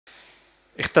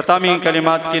اختتامی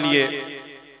کلمات کے لیے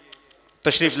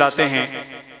تشریف لاتے ہیں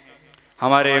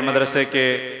ہمارے مدرسے کے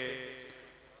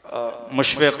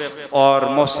مشفق اور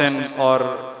محسن اور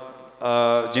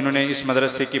جنہوں نے اس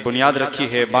مدرسے کی بنیاد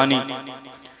رکھی ہے، بانی،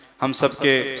 ہم سب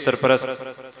کے سرپرست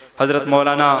حضرت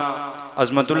مولانا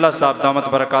عظمت اللہ صاحب دامت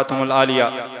برکاتہم العالیہ،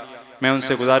 میں ان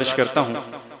سے گزارش کرتا ہوں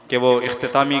کہ وہ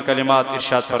اختتامی کلمات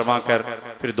ارشاد فرما کر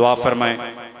پھر دعا فرمائیں۔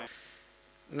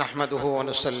 نحمدہ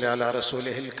ونصلی علی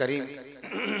رسولہ الکریم،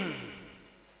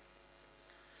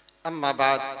 اما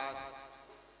بعد،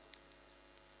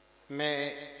 میں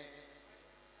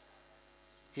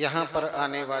یہاں پر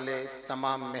آنے والے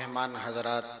تمام مہمان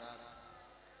حضرات،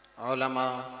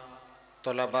 علماء،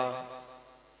 طلباء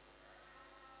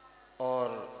اور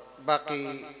باقی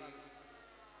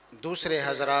دوسرے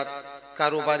حضرات،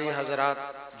 کاروباری حضرات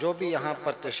جو بھی یہاں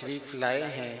پر تشریف لائے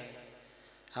ہیں،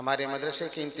 ہمارے مدرسے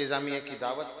کی انتظامیہ کی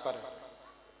دعوت پر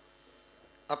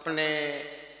اپنے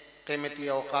قیمتی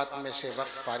اوقات میں سے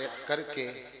وقت فارغ کر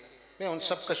کے میں ان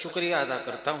سب کا شکریہ ادا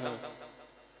کرتا ہوں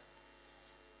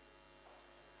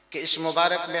کہ اس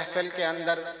مبارک محفل کے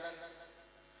اندر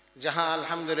جہاں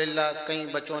الحمدللہ کئی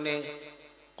بچوں نے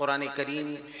قرآن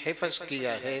کریم حفظ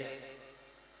کیا ہے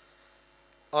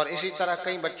اور اسی طرح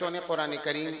کئی بچوں نے قرآن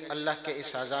کریم اللہ کے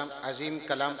اس عظیم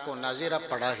کلام کو ناظرہ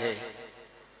پڑھا ہے،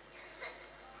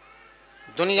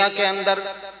 دنیا کے اندر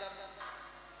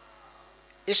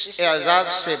اس اعزاز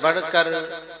سے بڑھ کر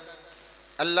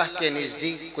اللہ کے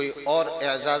نزدیک کوئی اور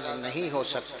اعزاز نہیں ہو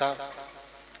سکتا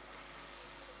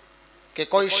کہ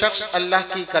کوئی شخص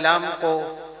اللہ کی کلام کو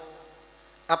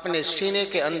اپنے سینے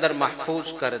کے اندر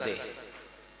محفوظ کر دے،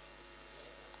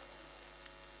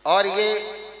 اور یہ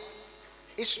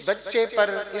اس بچے پر،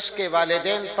 اس کے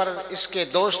والدین پر، اس کے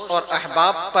دوست اور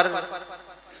احباب پر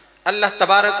اللہ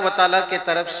تبارک و تعالیٰ کی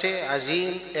طرف سے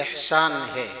عظیم احسان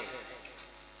ہے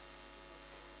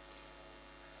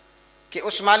کہ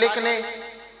اس مالک نے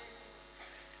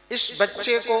اس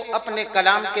بچے کو اپنے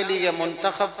کلام کے لیے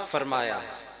منتخب فرمایا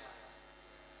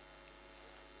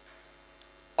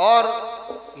اور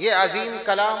یہ عظیم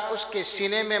کلام اس کے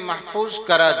سینے میں محفوظ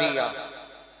کرا دیا۔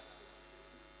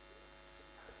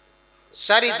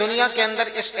 ساری دنیا کے اندر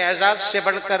اس اعزاز سے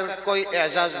بڑھ کر کوئی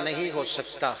اعزاز نہیں ہو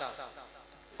سکتا،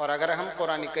 اور اگر ہم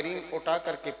قرآن کریم اٹھا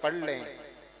کر کے پڑھ لیں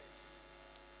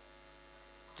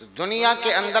تو دنیا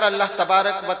کے اندر اللہ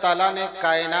تبارک و تعالیٰ نے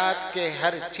کائنات کے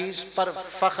ہر چیز پر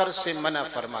فخر سے منع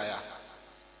فرمایا،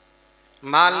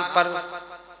 مال پر،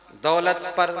 دولت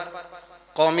پر،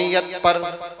 قومیت پر،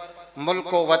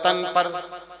 ملک و وطن پر،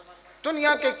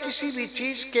 دنیا کے کسی بھی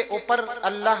چیز کے اوپر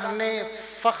اللہ نے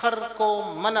فخر کو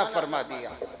منع فرما دیا،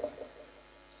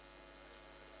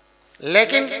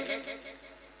 لیکن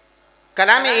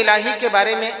کلام الہی کے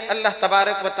بارے میں اللہ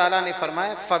تبارک و تعالیٰ نے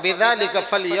فرمایا فَبِذَلِكَ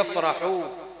فَلْيَفْرَحُوا،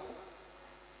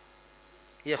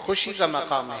 یہ خوشی کا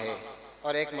مقام ہے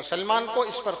اور ایک مسلمان کو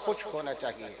اس پر خوش ہونا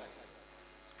چاہیے۔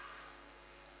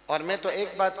 اور میں تو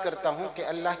ایک بات کرتا ہوں کہ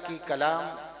اللہ کی کلام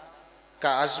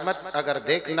کا عظمت اگر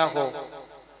دیکھنا ہو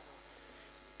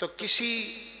تو کسی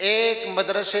ایک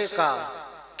مدرسے کا،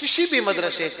 کسی بھی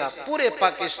مدرسے کا، پورے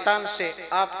پاکستان سے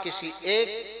آپ کسی ایک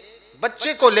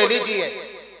بچے کو لے لیجئے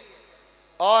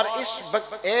اور اس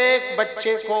ایک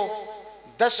بچے کو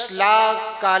 10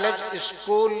 لاکھ کالج،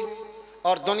 اسکول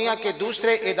اور دنیا کے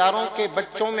دوسرے اداروں کے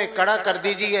بچوں میں کھڑا کر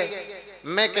دیجئے،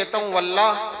 میں کہتا ہوں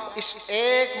واللہ اس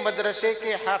ایک مدرسے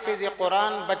کے حافظ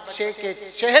قرآن بچے کے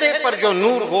چہرے پر جو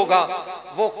نور ہوگا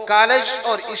وہ کالج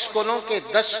اور اسکولوں کے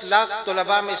 10 لاکھ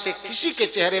طلباء میں سے کسی کے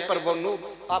چہرے پر وہ نور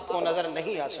آپ کو نظر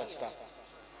نہیں آ سکتا۔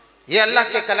 یہ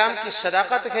اللہ کے کلام کی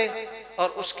صداقت ہے اور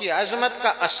اس کی عظمت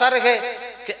کا اثر ہے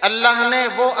کہ اللہ نے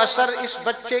وہ اثر اس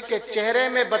بچے کے چہرے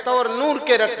میں بطور نور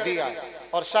کے رکھ دیا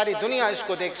اور ساری دنیا اس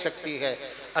کو دیکھ سکتی ہے،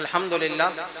 الحمدللہ۔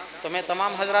 تو میں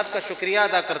تمام حضرات کا شکریہ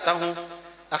ادا کرتا ہوں۔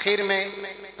 آخر میں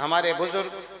ہمارے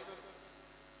بزرگ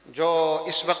جو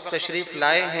اس وقت تشریف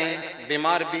لائے ہیں،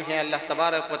 بیمار بھی ہیں، اللہ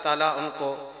تبارک و تعالیٰ ان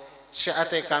کو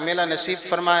صحت کاملہ نصیب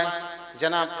فرمائے،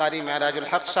 جناب قاری معراج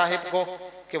الحق صاحب کو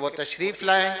کہ وہ تشریف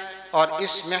لائیں اور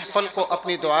اس محفل کو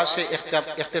اپنی دعا سے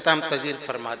اختتام پذیر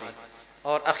فرما دیں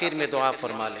اور آخر میں دعا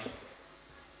فرما لیں۔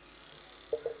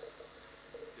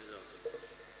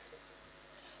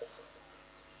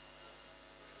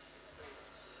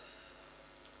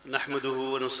 نحمدہ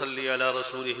ونصلی علی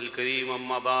رسولہ الکریم،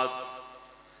 اما بعد۔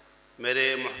 میرے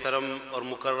محترم اور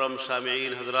مکرم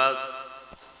سامعین حضرات،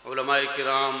 علماء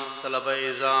کرام، طلبہ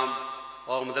اعزام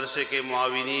اور مدرسے کے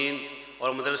معاونین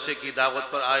اور مدرسے کی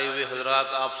دعوت پر آئے ہوئے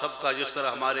حضرات، آپ سب کا جس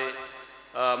طرح ہمارے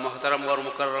محترم اور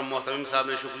مکرم محترم صاحب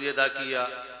نے شکریہ ادا کیا،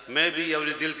 میں بھی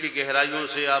اپنے دل کی گہرائیوں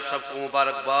سے آپ سب کو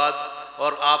مبارکباد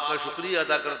اور آپ کا شکریہ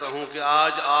ادا کرتا ہوں کہ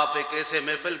آج آپ ایک ایسے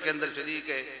محفل کے اندر شریک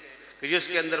ہیں کہ جس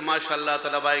کے اندر ماشاءاللہ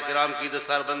طلباء کرام کی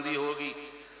دستار بندی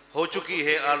ہو چکی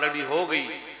ہے، آلریڈی ہو گئی،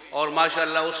 اور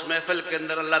ماشاءاللہ اس محفل کے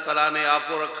اندر اللہ تعالیٰ نے آپ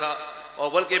کو رکھا.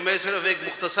 اور بلکہ میں صرف ایک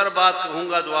مختصر بات کہوں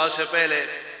گا دعا سے پہلے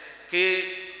کہ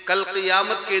کل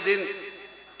قیامت کے دن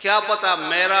کیا پتہ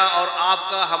میرا اور آپ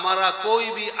کا ہمارا کوئی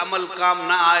بھی عمل کام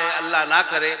نہ آئے، اللہ نہ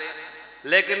کرے،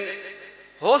 لیکن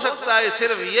ہو سکتا ہے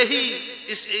صرف یہی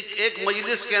اس ایک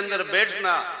مجلس کے اندر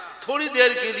بیٹھنا، تھوڑی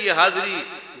دیر کے لیے حاضری،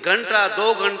 گھنٹہ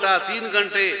 2 گھنٹہ 3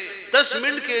 گھنٹے 10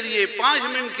 منٹ کے لیے 5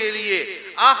 منٹ کے لیے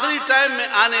آخری ٹائم میں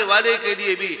آنے والے کے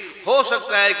لیے بھی ہو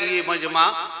سکتا ہے کہ یہ مجمع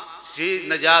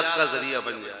نجات کا ذریعہ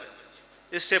بن جائے.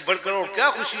 اس سے بڑھ کر اور کیا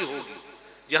خوشی ہوگی.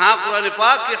 جہاں قرآن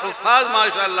پاک کے حفاظ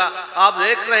ماشاءاللہ آپ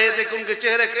دیکھ رہے تھے کہ ان کے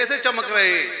چہرے کیسے چمک رہے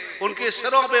ہیں، ان کے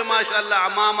سروں پہ ماشاءاللہ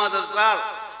عمامہ دستار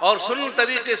اور سنن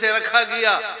طریقے سے رکھا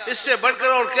گیا. اس سے بڑھ کر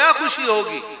اور کیا خوشی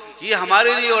ہوگی. یہ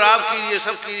ہمارے لیے اور آپ کے لیے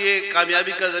سب کے لیے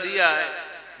کامیابی کا ذریعہ ہے.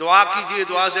 دعا کیجئے،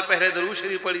 دعا سے پہلے درود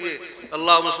شریف پڑھیے.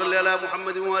 اللہم صلی علی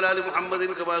محمد وعلی آل محمد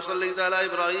کما صلیت علی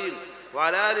ابراہیم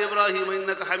وعلی آل ابراہیم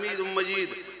انک حمید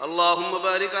مجید. اللہم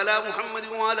بارک علی محمد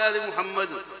وعلی آل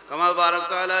محمد کما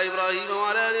بارکت علی ابراہیم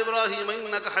وعلی آل ابراہیم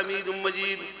انک حمید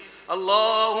مجید.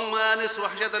 اللہم آنس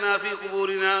وحشتنا فی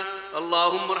قبورنا.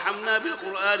 اللہم ارحمنا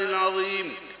بالقرآن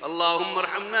العظیم. اللہم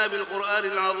ارحمنا بالقرآن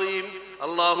العظیم.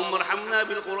 اللہم ارحمنا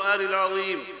بالقرآن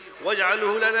العظیم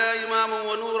واجعله لنا إماما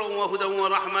ونورا وهدى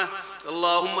ورحمة.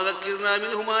 اللهم ذكرنا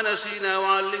منه ما نسينا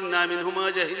وعلمنا منه ما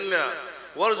جهلنا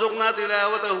وارزقنا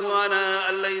تلاوته آناء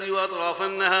الليل وأطراف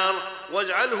النهار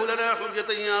واجعله لنا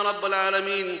حجة يا رب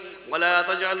العالمين ولا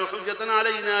تجعل حجة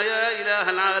علينا يا إله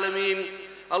العالمين.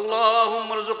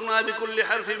 اللهم ارزقنا بكل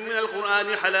حرف من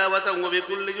القرآن حلاوة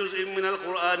وبكل جزء من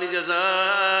القرآن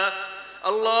جزاء.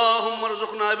 اللهم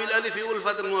ارزقنا بالألف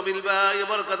ألفة وبالباء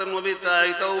بركة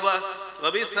وبالتاء توبة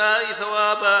وبالثاء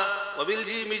ثوابا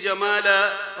وبالجيم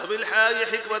جمالا وبالحاء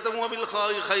حكمة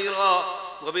وبالخاء خيرا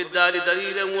وبالدال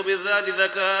دليلا وبالذال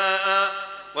ذكاء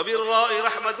وبالراء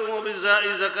رحمة وبالزاء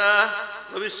زكاة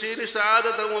وبالسين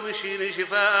سعادة وبالشين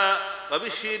شفاء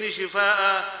وبالشين شفاء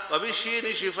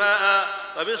وبالشين شفاء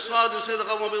وبالصاد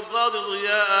صدقا وبالضاد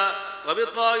ضياء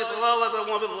وبالطاء طراوة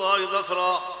وبالضاء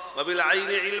ظفرا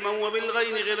وبالعين علما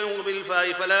وبالغين غنى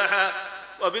وبالفاء فلاحا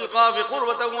وبالقاف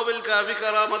قربة وبالكاف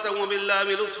كرامة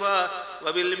وباللام لطفا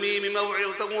وبالميم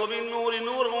موعظة وبالنور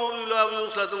نورا وبالواو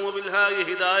وصلة وبالهاء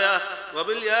هداية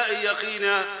وبالياء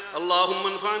يقينا. اللهم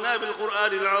انفعنا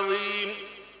بالقرآن العظيم.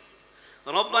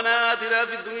 ربنا آتنا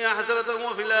في الدنيا حسنة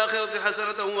وفي الآخرة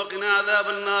حسنة وقنا عذاب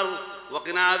النار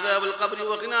وقنا عذاب القبر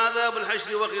وقنا عذاب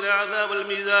الحشر وقنا عذاب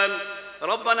الميزان.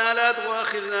 ربنا لا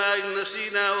تؤاخذنا إن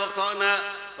نسينا واخطأنا.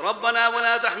 ربنا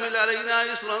ولا تحمل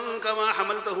علينا إصرا كما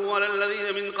حملته على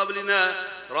الذين من قبلنا.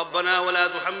 ربنا ولا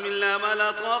تحملنا ما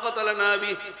لا طاقة لنا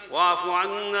به واعف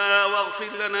عنا واغفر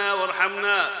لنا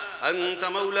وارحمنا أنت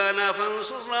مولانا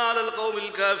فانصرنا على القوم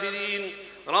الكافرين.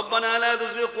 ربنا لا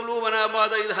تزغ قلوبنا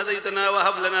بعد إذ هديتنا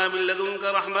وهب لنا من لدنك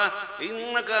رحمة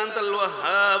إنك أنت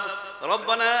الوهاب.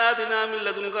 ربنا آتنا من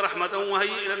لدنك رحمة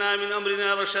وهيئ لنا من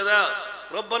أمرنا رشدا.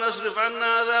 ربنا اصرف عنا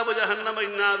عذاب جهنم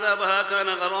إن عذابها كان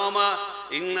غراما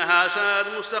إنها ساءت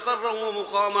مستقرا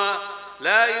ومقاما.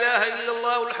 لا إله إلا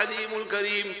الله الحليم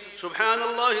الكريم. سبحان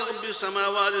الله رب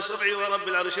السماوات السبع ورب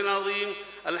العرش العظيم.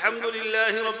 الحمد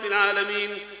لله رب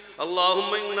العالمين.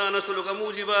 اللهم إنا نسألك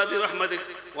موجبات رحمتك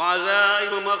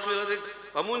وعزائم مغفرتك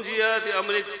ومنجيات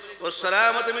أمرك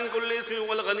والسلامة من كل إثم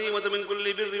والغنيمة من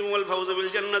كل بر والفوز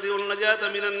بالجنة والنجاة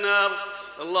من النار.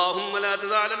 اللهم لا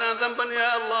تدع لنا ذنبا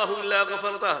يا الله إلا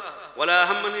غفرته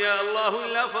ولا هما يا الله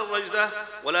إلا فرجته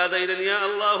ولا دينا يا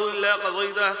الله إلا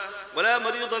قضيته ولا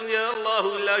مريضا يا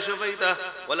الله إلا شفيته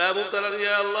ولا مبتلا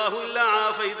يا الله إلا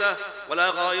عافيته ولا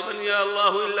غائبا يا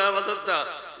الله إلا رددته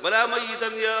ولا ميتا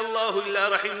يا الله إلا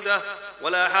رحمته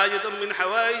ولا حاجة من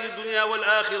حوائج الدنيا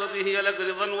والآخرة هي لك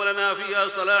رضا ولنا فيها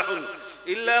صلاح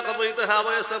إلا قضيتها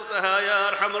ويسرتها يا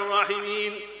أرحم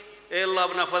الراحمين. اے اللہ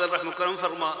اپنا فضل رحم کرم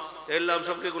فرما. اے اللہ ہم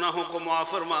سب کے گناہوں کو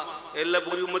معاف فرما. اے اللہ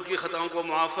پوری امت کی خطاؤں کو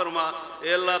معاف فرما.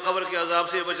 اے اللہ قبر کے عذاب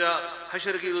سے بچا،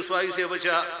 حشر کی رسوائی سے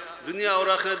بچا، دنیا اور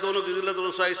آخرت دونوں کی ذلت و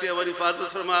رسوائی سے ہماری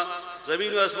حفاظت فرما.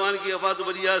 زمین و آسمان کی آفات و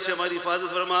بلیات سے ہماری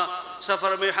حفاظت فرما.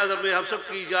 سفر میں حضر میں ہم سب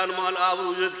کی جان مال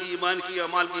آبرو عزت کی ایمان کی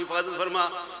اعمال کی حفاظت فرما.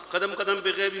 قدم قدم پہ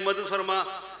غیبی مدد فرما.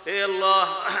 اے اللہ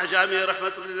جامعہ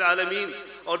رحمت للعالمین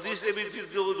اور دوسرے بھی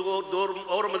دور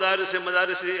اور مدارس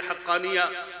حقانیہ،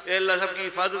 اے اللہ سب کی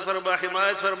حفاظت فرما،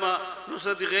 حمایت فرما،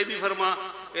 نصرت غیبی فرما.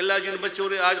 اللہ جن بچوں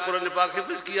نے آج قرآن پاک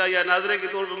حفظ کیا یا ناظرے کے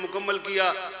طور پر مکمل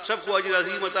کیا سب کو اجر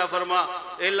عظیم عطا فرما۔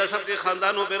 اے اللہ سب کے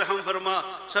خاندانوں پہ رحم فرما،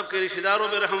 سب کے رشتہ داروں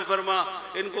پہ رحم فرما،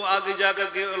 ان کو آگے جا کر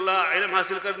کے اللہ علم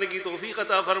حاصل کرنے کی توفیق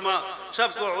عطا فرما، سب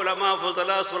کو علماء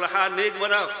فضلاء صلحاء نیک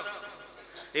بنا۔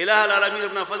 الہ العالمین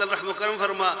اپنا فضل رحم و کرم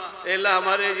فرما۔ اے اللہ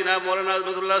ہمارے جناب مولانا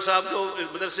عظمت اللہ صاحب جو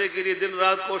مدرسے کے لیے دن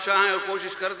رات کوشاں ہیں اور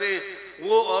کوشش کرتے ہیں،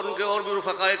 وہ اور ان کے اور بھی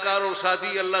رفقائے کار اور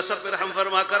ساتھی، اللہ سب پہ رحم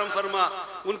فرما کرم فرما،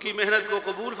 ان کی محنت کو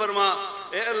قبول فرما۔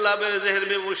 اے اللہ میرے ذہن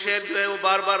میں وہ شعر جو ہے وہ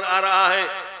بار بار آ رہا ہے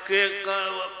کہ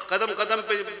قدم قدم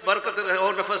پہ برکت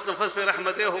اور نفس نفس پہ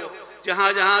رحمتیں ہو،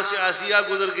 جہاں جہاں سے آسیہ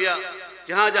گزر گیا،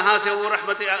 جہاں جہاں سے وہ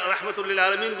رحمت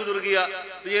للعالمین گزر گیا،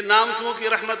 تو یہ نام چونکہ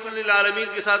رحمت للعالمین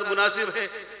کے ساتھ مناسب ہے۔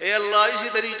 اے اللہ اسی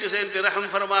طریقے سے ان پہ رحم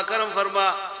فرما کرم فرما۔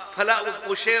 پھلا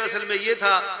وہ شعر اصل میں یہ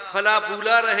تھا، پھلا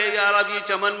پھولا رہے یا رب یہ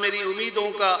چمن میری امیدوں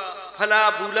کا، پھلا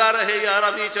پھولا رہے یا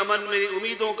رب یہ چمن میری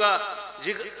امیدوں کا،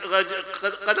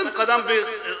 قدم قدم پہ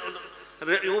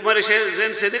میرے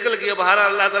ذہن سے نکل گیا، بہرحال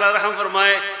اللہ تعالیٰ رحم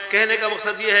فرمائے۔ کہنے کا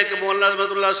مقصد یہ ہے کہ مولانا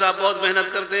عظمت اللہ صاحب بہت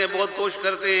محنت کرتے ہیں، بہت کوشش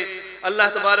کرتے ہیں، اللہ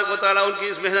تبارک و تعالیٰ ان کی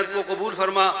اس محنت کو قبول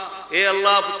فرما۔ اے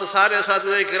اللہ سارے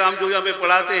اساتذہ کرام جو یہاں پہ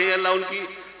پڑھاتے ہیں، اللہ ان کی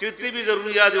جتنی بھی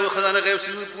ضروریات ہیں وہ خزانہ غیب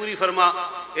سے پوری فرما۔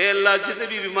 اے اللہ جتنے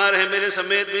بھی بیمار ہیں میرے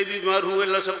سمیت میں بھی بیمار ہوئے،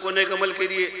 اللہ سب کو نیک عمل کے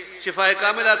لیے شفائے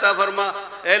کامل عطا فرما۔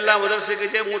 اے اللہ مدرسے کے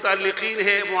جو متعلقین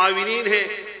ہیں، معاونین ہیں،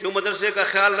 جو مدرسے کا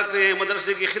خیال رکھتے ہیں،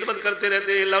 مدرسے کی خدمت کرتے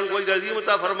رہتے ہیں، اللہ ان کو اجر عظیم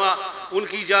عطا فرما، ان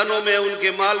کی جانوں میں، ان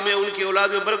کے مال میں، ان کی اولاد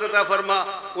میں برکت عطا فرما،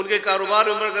 ان کے کاروبار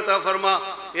میں برکت عطا فرما۔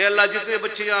 اے اللہ جتنے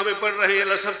بچے یہاں پہ پڑھ رہے ہیں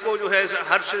اللہ سب کو جو ہے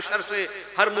ہر شر سے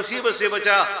ہر مصیبت سے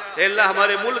بچا۔ اے اللہ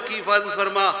ہمارے ملک کی حفاظت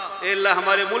فرما، اے اللہ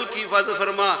ہمارے ملک کی حفاظت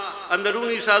فرما،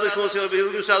 اندرونی سازشوں سے اور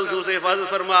بیرونی سازشوں سے حفاظت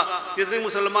فرما۔ جتنے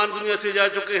مسلمان دنیا سے جا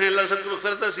چکے ہیں اللہ سب کی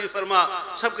مغفرت نصیب فرما،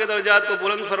 سب کے درجات کو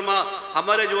بلند فرما۔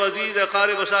 ہمارے جو عزیز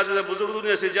اقارب اساتذہ بزرگ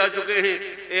دنیا سے جا چکے ہیں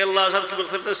اے اللہ سب کی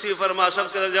مغفرت نصیب فرما،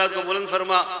 سب کے درجات کو بلند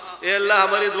فرما۔ اے اللہ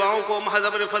ہماری دعاؤں کو محض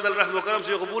اپنے فضل رحم و کرم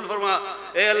سے قبول فرما۔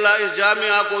 اے اللہ اس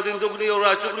جامعہ کو دن دگنی اور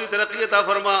رات چگنی ترقی عطا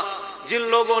فرما۔ جن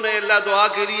لوگوں نے اللہ دعا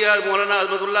کے لیے مولانا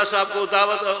عظمت اللہ صاحب کو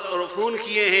دعوت اور فون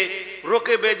کیے ہیں،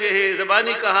 روکے بھیجے ہیں،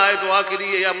 زبانی کہا ہے دعا کے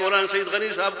لیے، یا مولانا سید غنی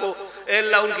صاحب کو اے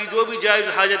اللہ ان کی جو بھی جائز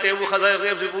حاجت ہے وہ خزائن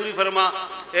غیب سے پوری فرما۔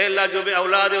 اے اللہ جو بے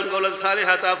اولاد ہے ان کو اولاد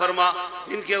صالح عطا فرما،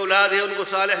 جن کی اولاد ہے ان کو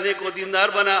صالح نیک و دیندار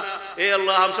بنا۔ اے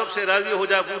اللہ ہم سب سے راضی ہو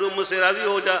جا، پوری امت سے راضی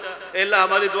ہو جا۔ اے اللہ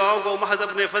ہماری دعاؤں کو محض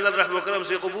اپنے فضل رحم و کرم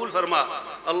سے قبول فرما۔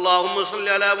 اللہم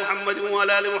صلی علی محمد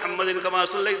وعلی آل محمد کما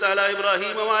صلیت علی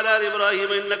ابراہیم وعلی آل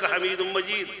ابراہیم انک حمید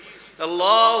مجید۔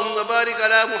 اللہم بارک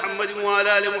علی محمد وعلی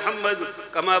آل محمد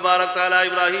کما بارکت علی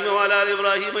ابراہیم وعلی آل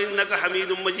ابراہیم انک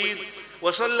حمید مجید۔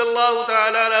 وصلی اللہ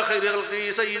تعالی علی خیر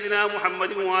خلقہ سیدنا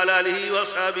محمد وعلی آلہ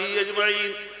واصحابہ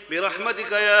اجمعین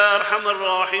برحمتک یا ارحم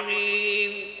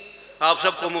الراحمین۔ آپ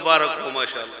سب کو مبارک ہو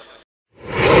ماشاءاللہ۔